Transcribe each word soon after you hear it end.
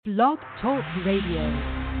Blog Talk Radio.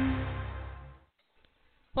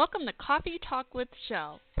 Welcome to Coffee Talk with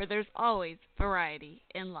Shell, where there's always variety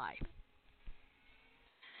in life.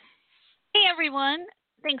 Hey everyone,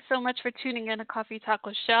 thanks so much for tuning in to Coffee Talk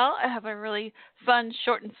with Shell. I have a really fun,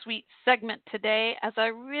 short and sweet segment today as I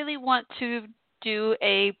really want to do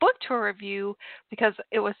a book tour review because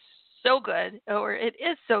it was so good, or it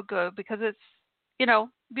is so good because it's,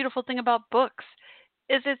 beautiful thing about books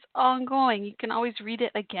is it's ongoing. You can always read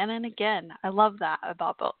it again and again. I love that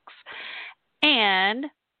about books. And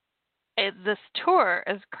this tour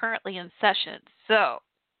is currently in session, so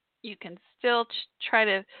you can still try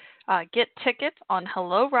to get tickets on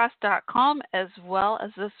helloross.com, as well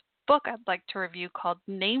as this book I'd like to review called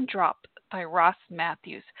Name Drop by Ross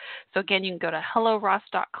Mathews. So again, you can go to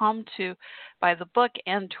helloross.com to buy the book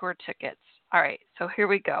and tour tickets. All right, so here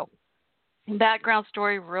we go. Background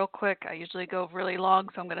story real quick. I usually go really long,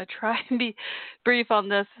 so I'm going to try and be brief on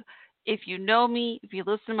this. If you know me, if you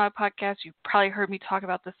listen to my podcast, you've probably heard me talk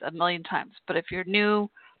about this a million times. But if you're new,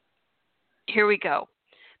 here we go.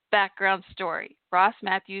 Background story. Ross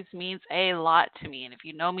Mathews means a lot to me, and if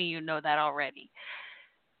you know me, you know that already.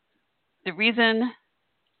 The reason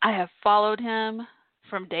I have followed him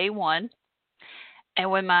from day one, and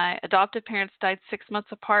when my adoptive parents died 6 months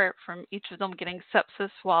apart from each of them getting sepsis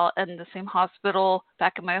while in the same hospital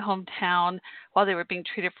back in my hometown while they were being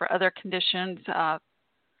treated for other conditions,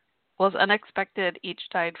 was unexpected. Each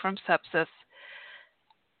died from sepsis.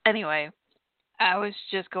 Anyway, I was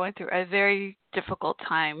just going through a very difficult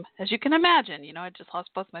time, as you can imagine. I just lost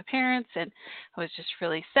both my parents, and I was just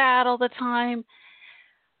really sad all the time.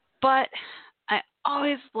 But I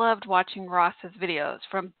always loved watching Ross's videos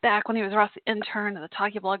from back when he was Ross the Intern and the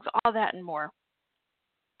Talkie Blogs, all that and more.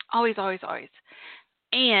 Always, always, always.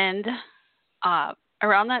 And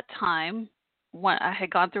around that time, when I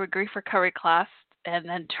had gone through a grief recovery class and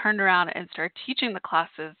then turned around and started teaching the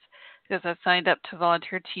classes because I signed up to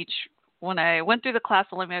volunteer teach. When I went through the class,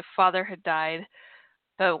 only my father had died.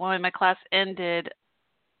 But when my class ended,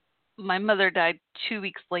 my mother died 2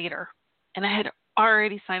 weeks later. And I had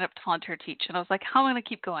already signed up to volunteer teach. And I was like, how am I going to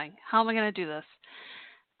keep going? How am I going to do this?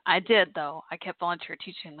 I did, though. I kept volunteer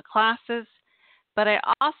teaching the classes. But I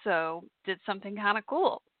also did something kind of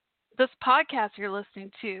cool. This podcast you're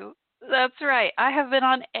listening to, that's right. I have been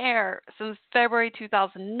on air since February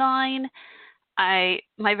 2009.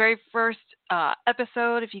 My very first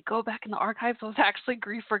episode, if you go back in the archives, was actually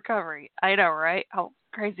grief recovery. I know, right? How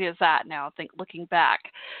crazy is that now? Looking back.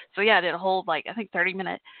 So yeah, I did a whole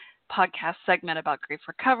 30-minute podcast segment about grief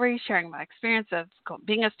recovery, sharing my experience of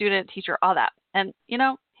being a student, teacher, all that. And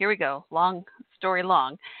here we go. Long story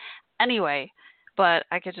long. Anyway. But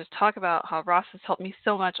I could just talk about how Ross has helped me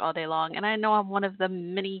so much all day long. And I know I'm one of the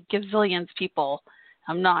many gazillions people.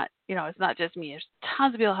 I'm not, it's not just me. There's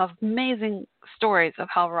tons of people who have amazing stories of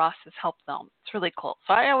how Ross has helped them. It's really cool.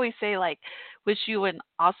 So I always say, wish you an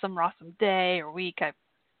awesome day or week. It's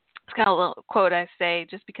kind of a little quote I say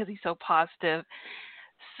just because he's so positive.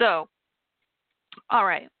 So, all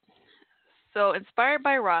right. So inspired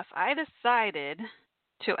by Ross, I decided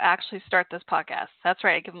to actually start this podcast. That's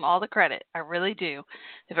right. I give him all the credit. I really do.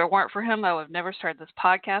 If it weren't for him, I would have never started this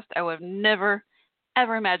podcast. I would have never,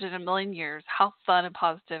 ever imagined in a million years how fun and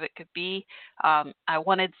positive it could be. I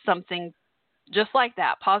wanted something just like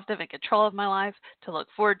that, positive and control of my life to look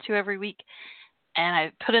forward to every week. And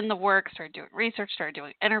I put in the work, started doing research, started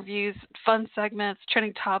doing interviews, fun segments,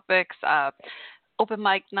 trending topics, open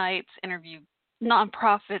mic nights, interview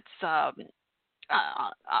nonprofits,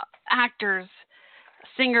 actors,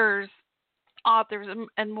 singers, authors,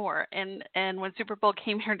 and more. And when Super Bowl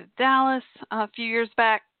came here to Dallas a few years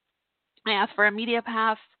back, I asked for a media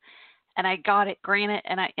pass, and I got it granted,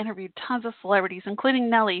 and I interviewed tons of celebrities, including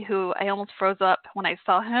Nelly, who I almost froze up when I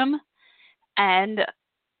saw him. And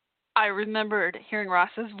I remembered hearing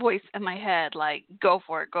Ross's voice in my head, go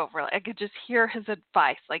for it, go for it. I could just hear his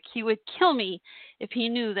advice. He would kill me if he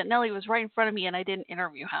knew that Nelly was right in front of me and I didn't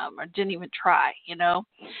interview him or didn't even try,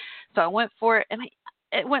 So I went for it, and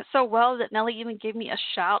it went so well that Nelly even gave me a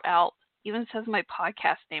shout out, even says my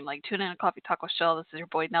podcast name, Tune In a Coffee Talk with Shell. This is your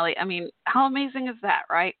boy Nelly. I mean, how amazing is that,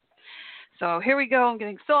 right? So here we go. I'm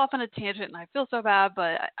getting so off on a tangent, and I feel so bad,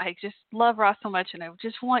 but I just love Ross so much, and I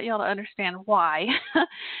just want y'all to understand why,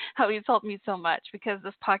 how he's helped me so much, because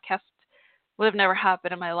this podcast would have never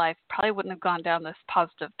happened in my life. Probably wouldn't have gone down this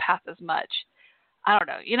positive path as much. I don't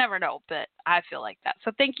know. You never know, but I feel like that.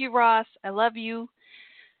 So thank you, Ross. I love you.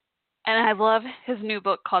 And I love his new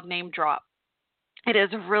book called Name Drop. It is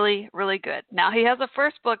really, really good. Now, he has a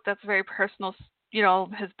first book that's very personal,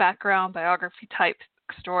 his background, biography type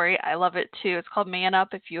story. I love it too. It's called Man Up.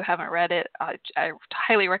 If you haven't read it, I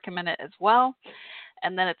highly recommend it as well.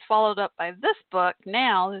 And then it's followed up by this book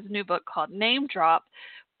now, this new book called Name Drop,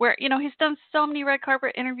 where, he's done so many red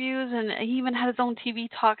carpet interviews, and he even had his own TV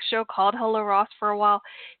talk show called Hello Ross for a while.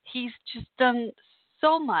 He's just done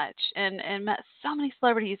so much and met so many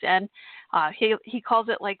celebrities, and he calls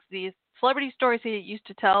it like these celebrity stories he used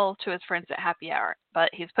to tell to his friends at happy hour, but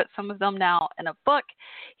he's put some of them now in a book.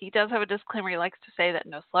 He does have a disclaimer. He likes to say that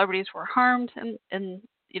no celebrities were harmed in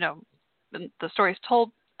the stories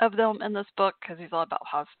told of them in this book, because he's all about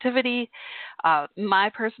positivity. My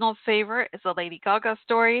personal favorite is the Lady Gaga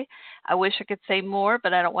story. I wish I could say more,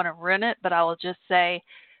 but I don't want to ruin it, but I will just say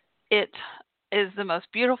it is the most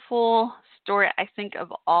beautiful story, I think,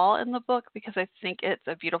 of all in the book, because I think it's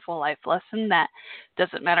a beautiful life lesson that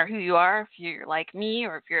doesn't matter who you are, if you're like me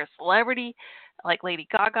or if you're a celebrity like Lady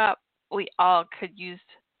Gaga, we all could use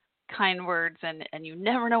kind words, and you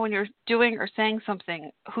never know when you're doing or saying something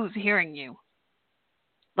who's hearing you.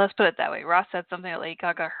 Let's put it that way. Ross said something that Lady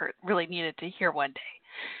Gaga really needed to hear one day.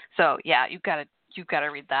 So yeah, you've got to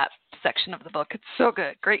read that section of the book. It's so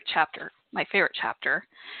good. Great chapter. My favorite chapter.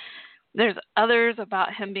 There's others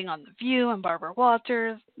about him being on The View and Barbara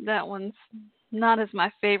Walters. That one's not as my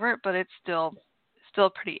favorite, but it's still a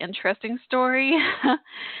pretty interesting story.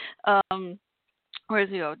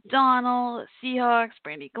 Rosie O'Donnell, Seahawks,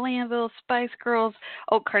 Brandy Glanville, Spice Girls,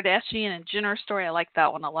 Kardashian and Jenner story. I like that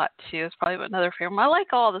one a lot too. It's probably another favorite. I like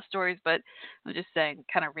all the stories, but I'm just saying,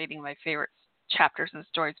 kind of reading my favorite chapters and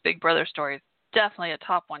stories. Big Brother stories, definitely a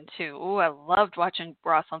top one too. Ooh, I loved watching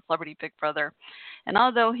Ross on Celebrity Big Brother. And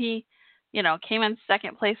although he, came in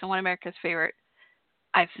second place and won America's Favorite,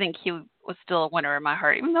 I think he was still a winner in my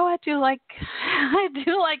heart, even though I do like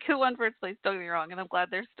who won first place, don't get me wrong, and I'm glad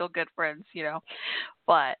they're still good friends,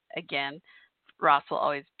 But again, Ross will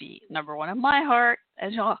always be number one in my heart,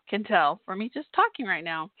 as y'all can tell from me just talking right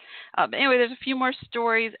now. But anyway, there's a few more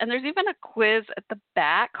stories, and there's even a quiz at the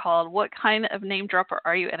back called "What Kind of Name Dropper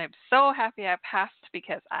Are You?" And I'm so happy I passed,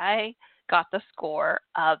 because I got the score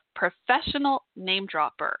of professional name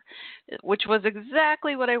dropper, which was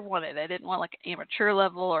exactly what I wanted. I didn't want like an amateur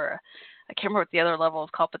level, or I can't remember what the other level was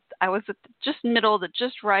called, but I was at the just middle, the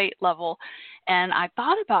just right level. And I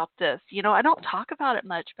thought about this. I don't talk about it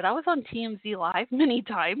much, but I was on TMZ Live many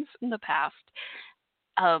times in the past.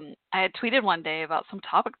 I had tweeted one day about some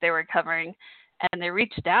topic they were covering, and they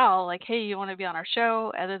reached out like, hey, you want to be on our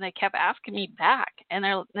show? And then they kept asking me back, and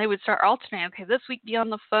they would start alternating. Okay, this week be on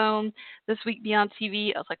the phone, this week be on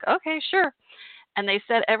TV. I was like, okay, sure. And they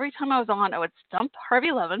said every time I was on, I would stump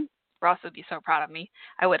Harvey Levin. Ross would be so proud of me.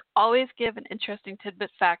 I would always give an interesting tidbit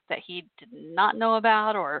fact that he did not know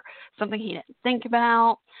about, or something he didn't think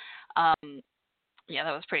about. Yeah,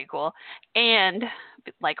 that was pretty cool. And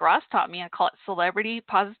like Ross taught me, I call it celebrity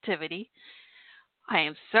positivity. I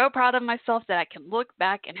am so proud of myself that I can look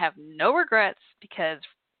back and have no regrets, because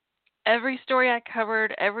every story I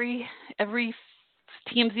covered, every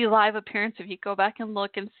TMZ Live appearance, if you go back and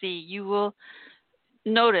look and see, you will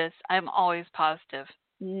notice I'm always positive.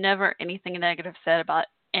 Never anything negative said about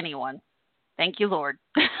anyone. Thank you, Lord.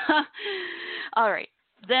 All right.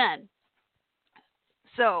 Then,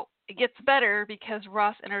 so it gets better, because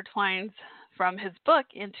Ross intertwines from his book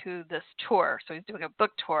into this tour. So he's doing a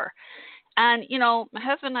book tour. And, my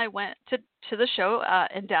husband and I went to the show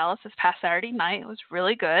in Dallas this past Saturday night. It was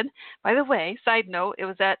really good. By the way, side note, it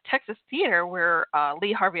was at Texas Theater where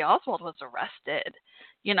Lee Harvey Oswald was arrested.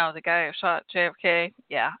 The guy who shot JFK.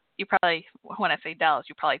 Yeah, you probably, when I say Dallas,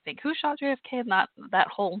 you probably think, who shot JFK? Not that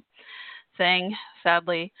whole thing,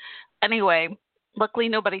 sadly. Anyway, luckily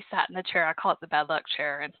nobody sat in the chair. I call it the bad luck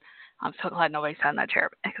chair, and I'm so glad nobody sat in that chair,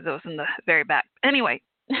 because it was in the very back. Anyway,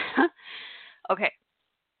 okay.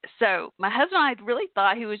 So my husband and I really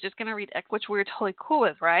thought he was just going to read Eck, which we were totally cool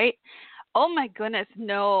with, right? Oh, my goodness,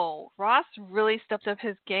 no. Ross really stepped up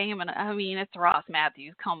his game, and I mean, it's Ross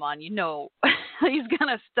Mathews. Come on, he's going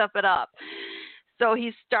to step it up. So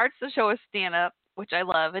he starts the show with stand-up, which I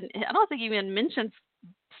love, and I don't think he even mentions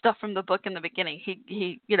stuff from the book in the beginning.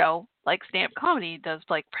 He like stand-up comedy, does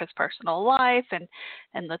like his personal life and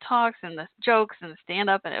the talks and the jokes and the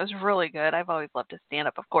stand-up, and it was really good. I've always loved his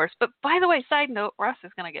stand-up, of course. But by the way, side note, Ross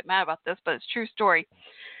is going to get mad about this, but it's a true story.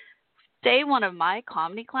 Day one of my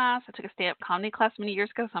comedy class, I took a stand-up comedy class many years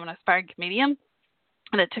ago, so I'm an aspiring comedian,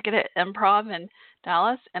 and I took it at Improv in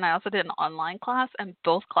Dallas, and I also did an online class, and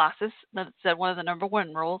both classes that said one of the number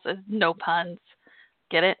one rules is no puns.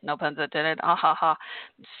 Get it? No puns intended. Ah ha ha.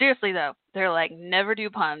 Seriously though, they're like, never do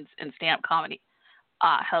puns in stand-up comedy.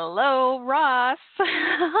 Hello, Ross.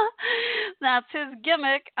 That's his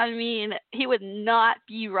gimmick. I mean, he would not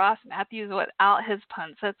be Ross Mathews without his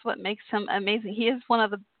puns. That's what makes him amazing. He is one of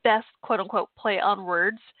the best, quote unquote, play on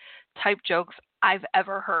words type jokes I've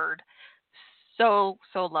ever heard. So,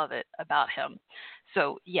 so love it about him.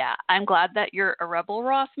 So, yeah, I'm glad that you're a rebel,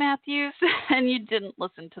 Ross Mathews, and you didn't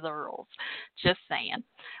listen to the rules. Just saying.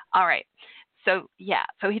 All right. So, yeah,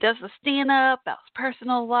 so he does the stand-up about his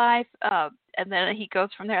personal life, and then he goes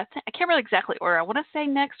from there. I can't remember exactly order. I want to say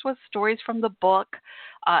next was stories from the book,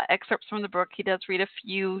 excerpts from the book. He does read a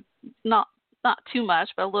few, not too much,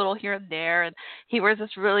 but a little here and there. And he wears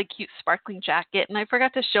this really cute sparkling jacket. And I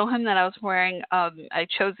forgot to show him that I was wearing. I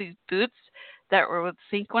chose these boots that were with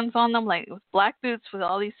sequins on them, like with black boots with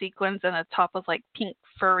all these sequins, and the top was like pink,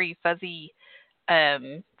 furry, fuzzy.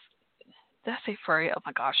 Did I say furry? Oh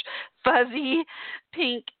my gosh, fuzzy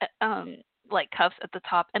pink like cuffs at the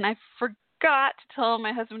top. And I forgot to tell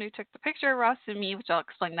my husband who took the picture, Ross and me, which I'll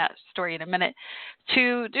explain that story in a minute,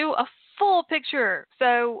 to do a full picture.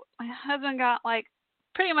 So my husband got like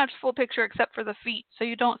pretty much full picture except for the feet, so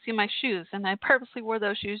you don't see my shoes. And I purposely wore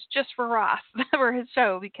those shoes just for Ross for his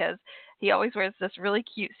show, because he always wears this really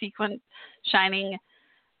cute sequin shining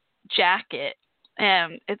jacket.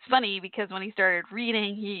 And it's funny because when he started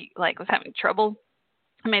reading, he like was having trouble.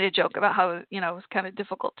 I made a joke about how, it was kind of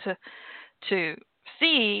difficult to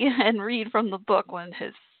see and read from the book when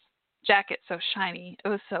his jacket's so shiny. It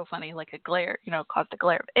was so funny, like a glare, caused a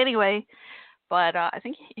glare. Anyway, but I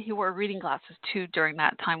think he wore reading glasses too during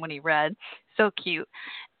that time when he read. So cute.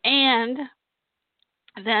 And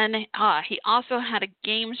then he also had a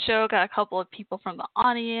game show, got a couple of people from the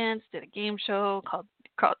audience, did a game show called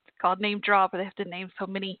Name Drop, where they have to name so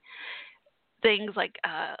many things, like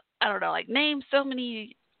I don't know, like name so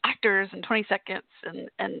many actors in 20 seconds,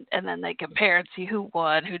 and then they compare and see who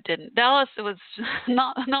won, who didn't. Dallas, it was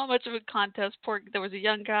not much of a contest. There was a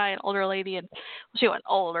young guy, an older lady, and she went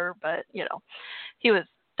older, but he was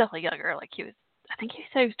definitely younger. Like I think he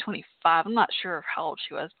said he was 25. I'm not sure how old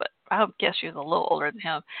she was, but I would guess she was a little older than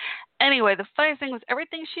him. Anyway, the funny thing was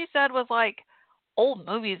everything she said was like old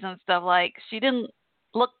movies and stuff. Like she didn't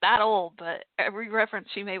look that old, but every reference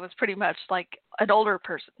she made was pretty much like an older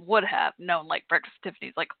person would have known, like Breakfast at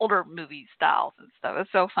Tiffany's, like older movie styles and stuff. It was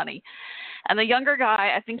so funny. And the younger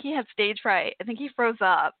guy, I think he had stage fright. I think he froze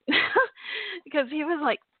up because he was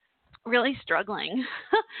like really struggling.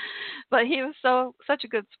 But he was such a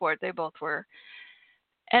good sport. They both were.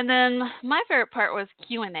 And then my favorite part was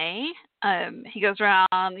Q&A. He goes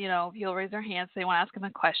around, people raise their hands, they want to ask him a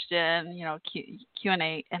question,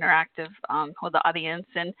 Q&A interactive with the audience.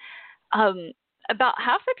 And about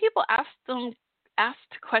half the people asked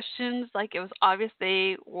questions like it was obvious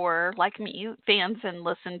they were, like me, fans and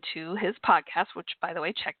listened to his podcast, which, by the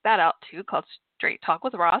way, check that out too, called Straight Talk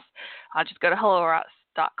with Ross. Just go to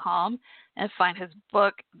helloross.com and find his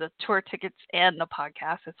book, the tour tickets, and the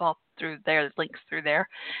podcast. It's all through there. There's links through there.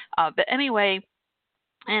 But anyway,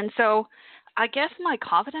 and so I guess my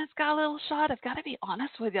confidence got a little shot. I've got to be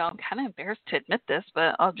honest with y'all. I'm kind of embarrassed to admit this,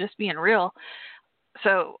 but I'm just being real.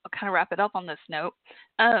 So I'll kind of wrap it up on this note.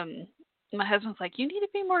 My husband's like, you need to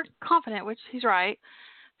be more confident, which he's right.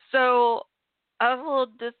 So I was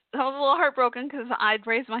a little heartbroken because I'd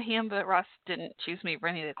raised my hand, but Ross didn't choose me for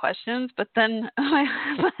any of the questions. But then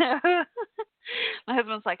my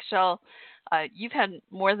husband's like, Shell, you've had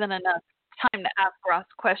more than enough time to ask Ross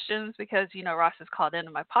questions, because Ross has called into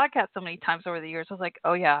my podcast so many times over the years. I was like,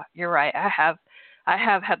 oh yeah, you're right. I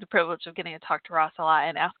have had the privilege of getting to talk to Ross a lot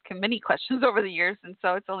and ask him many questions over the years, and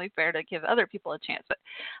so it's only fair to give other people a chance. But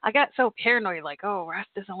I got so paranoid, like, oh, Ross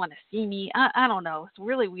doesn't want to see me. I don't know. It's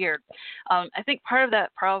really weird. I think part of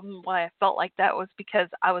that problem, why I felt like that, was because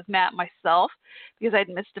I was mad at myself because I'd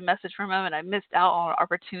missed a message from him, and I missed out on an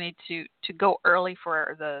opportunity to go early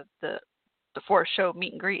for the before show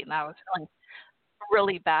meet and greet, and I was feeling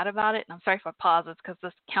really bad about it. And I'm sorry if I pause. It's because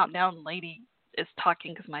this countdown lady is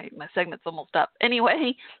talking because my segment's almost up.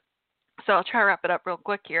 Anyway, so I'll try to wrap it up real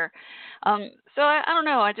quick here. So I don't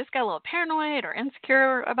know. I just got a little paranoid or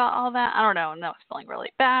insecure about all that. I don't know. And I was feeling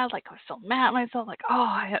really bad. Like I was so mad at myself. Like,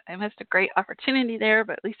 oh, I missed a great opportunity there,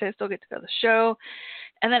 but at least I still get to go to the show.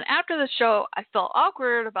 And then after the show, I felt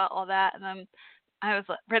awkward about all that. And then I was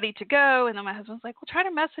ready to go, and then my husband was like, well, try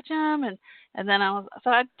to message him. And then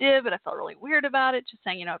so I did, but I felt really weird about it, just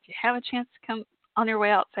saying, if you have a chance to come on your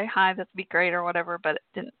way out, say hi, that'd be great or whatever. But it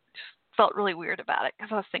didn't, felt really weird about it,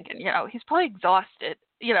 because I was thinking, he's probably exhausted,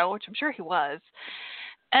 which I'm sure he was.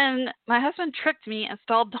 And my husband tricked me and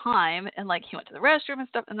stalled time, and like he went to the restroom and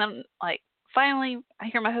stuff. And then like finally I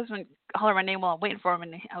hear my husband holler my name while I'm waiting for him,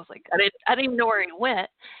 and I was like, I didn't even know where he went.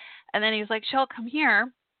 And then he's like, Shell, come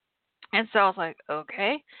here. And so I was like,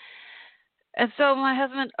 okay. And so my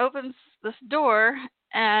husband opens this door,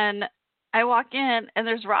 and I walk in, and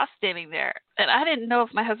there's Ross standing there. And I didn't know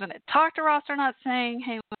if my husband had talked to Ross or not, saying,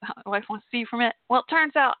 hey, my wife wants to see you for a minute. Well, it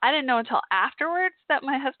turns out I didn't know until afterwards that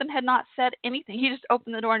my husband had not said anything. He just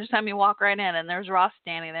opened the door and just had me walk right in, and there's Ross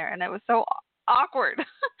standing there, and it was so awkward.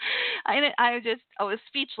 I was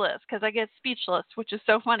speechless, because I get speechless, which is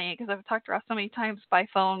so funny, because I've talked to Ross so many times by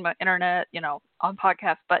phone, by internet, on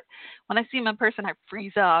podcasts. But when I see him in person, I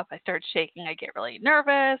freeze up. I start shaking. I get really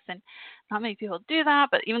nervous, and not many people do that.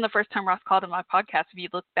 But even the first time Ross called in my podcast, if you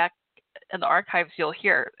look back in the archives, you'll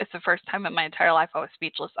hear it's the first time in my entire life I was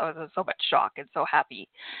speechless. I was in so much shock and so happy.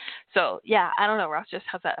 So yeah, I don't know. Ross just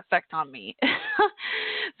has that effect on me.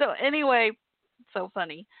 So anyway, so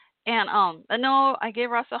funny. And no, I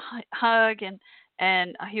gave Ross a hug,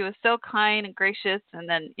 and he was so kind and gracious. And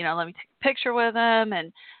then let me take a picture with him,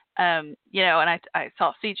 and and I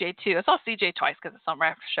saw CJ too. I saw CJ twice because I saw him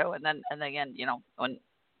after the show, and then again,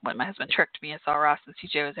 when my husband tricked me, I saw Ross, and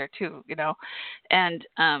CJ was there too, and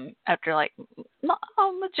after like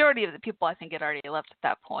majority of the people I think had already left at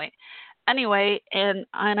that point. Anyway, and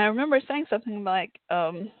I remember saying something like,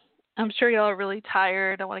 I'm sure y'all are really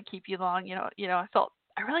tired. I don't want to keep you long.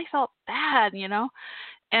 I really felt bad, and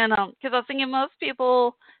because I was thinking most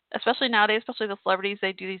people, especially nowadays, especially the celebrities,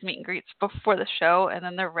 they do these meet and greets before the show, and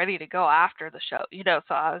then they're ready to go after the show,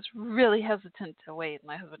 So I was really hesitant to wait.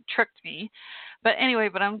 My husband tricked me, but anyway,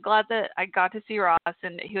 I'm glad that I got to see Ross,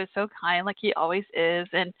 and he was so kind, like he always is,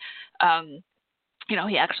 and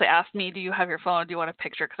he actually asked me, do you have your phone? Do you want a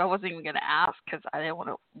picture? Because I wasn't even going to ask, because I didn't want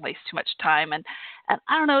to waste too much time. And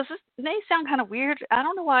I don't know, it may sound kind of weird. I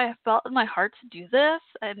don't know why I felt in my heart to do this.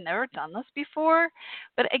 I had never done this before,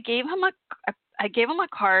 but I gave him a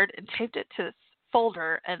card and taped it to this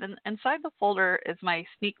folder. And then inside the folder is my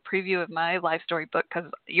sneak preview of my life story book, because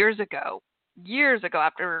years ago,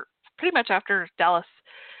 pretty much after Dallas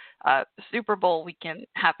Super Bowl weekend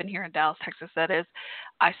happened here in Dallas, Texas, that is,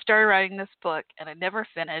 I started writing this book, and I never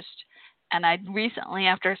finished. And I recently,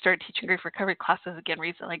 after I started teaching grief recovery classes again,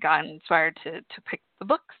 recently got inspired to pick the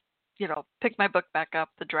books, pick my book back up,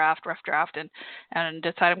 the rough draft, and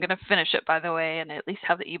decide I'm going to finish it, by the way, and at least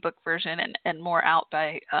have the ebook version and more out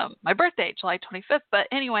by my birthday, July 25th. But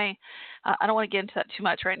anyway, I don't want to get into that too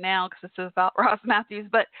much right now, because this is about Ross Mathews.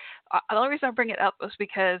 But the only reason I bring it up was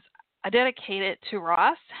because I dedicate it to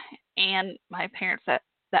Ross and my parents that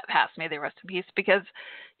passed. May they rest in peace, because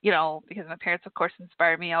my parents, of course,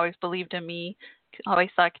 inspired me, always believed in me, always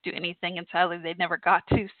thought I could do anything, and sadly they never got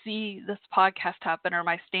to see this podcast happen or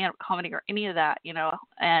my stand-up comedy or any of that,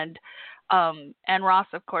 and Ross,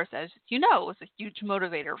 of course, as you know, was a huge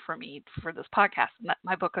motivator for me for this podcast, and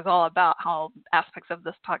my book is all about how aspects of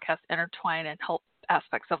this podcast intertwine and help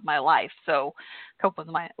aspects of my life, so cope with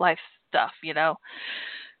my life stuff,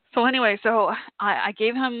 So anyway, so I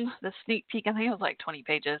gave him the sneak peek. I think it was like 20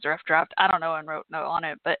 pages, rough draft. I don't know, and wrote notes on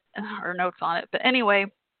it. But anyway,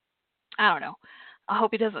 I don't know. I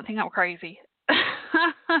hope he doesn't think I'm crazy.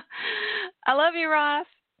 I love you, Ross.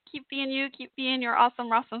 Keep being you. Keep being your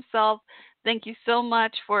awesome self. Thank you so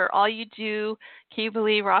much for all you do. Can you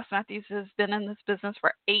believe Ross Mathews has been in this business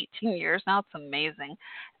for 18 years now? It's amazing.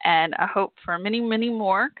 And I hope for many, many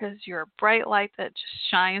more, because you're a bright light that just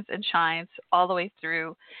shines and shines all the way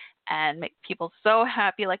through and make people so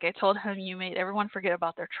happy. Like I told him, you made everyone forget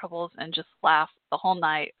about their troubles and just laugh the whole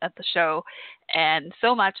night at the show. And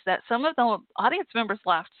so much that some of the audience members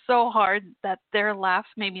laughed so hard that their laughs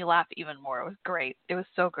made me laugh even more. It was great. It was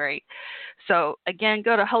so great. So again,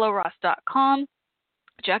 go to helloross.com,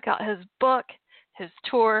 check out his book, his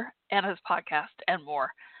tour, and his podcast, and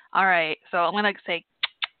more. All right. So I'm going to say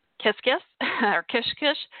kiss, kiss, or kish,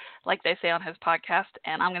 kish, like they say on his podcast.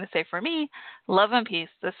 And I'm going to say, for me, love and peace.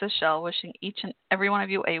 This is Shell, wishing each and every one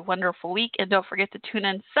of you a wonderful week. And don't forget to tune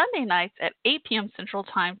in Sunday nights at 8 p.m. Central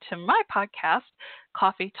Time to my podcast,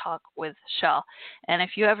 Coffee Talk with Shell. And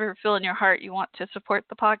if you ever feel in your heart you want to support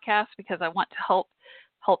the podcast, because I want to help,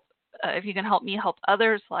 if you can help me help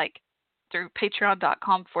others, like through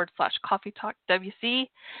patreon.com/Coffee Talk WC.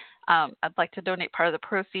 I'd like to donate part of the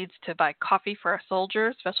proceeds to buy coffee for our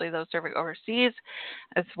soldiers, especially those serving overseas,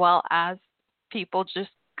 as well as people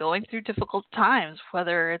just going through difficult times,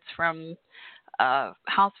 whether it's from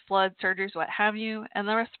house flood, surgeries, what have you. And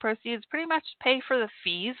the rest of the proceeds pretty much pay for the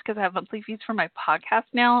fees, because I have monthly fees for my podcast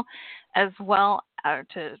now, as well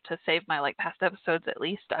to save my past episodes at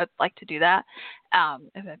least. I'd like to do that, and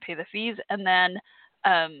then pay the fees. And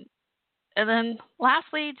then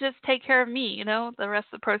lastly, just take care of me, the rest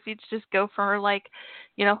of the proceeds just go for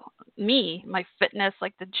me, my fitness,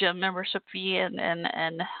 like the gym membership fee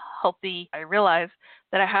and healthy, I realize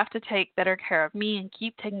that I have to take better care of me and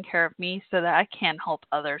keep taking care of me so that I can help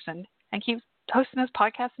others and keep hosting this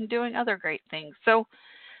podcast and doing other great things. So,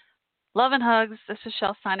 love and hugs. This is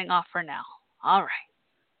Shell signing off for now. All right.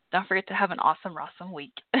 Don't forget to have an awesome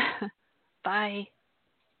week. Bye.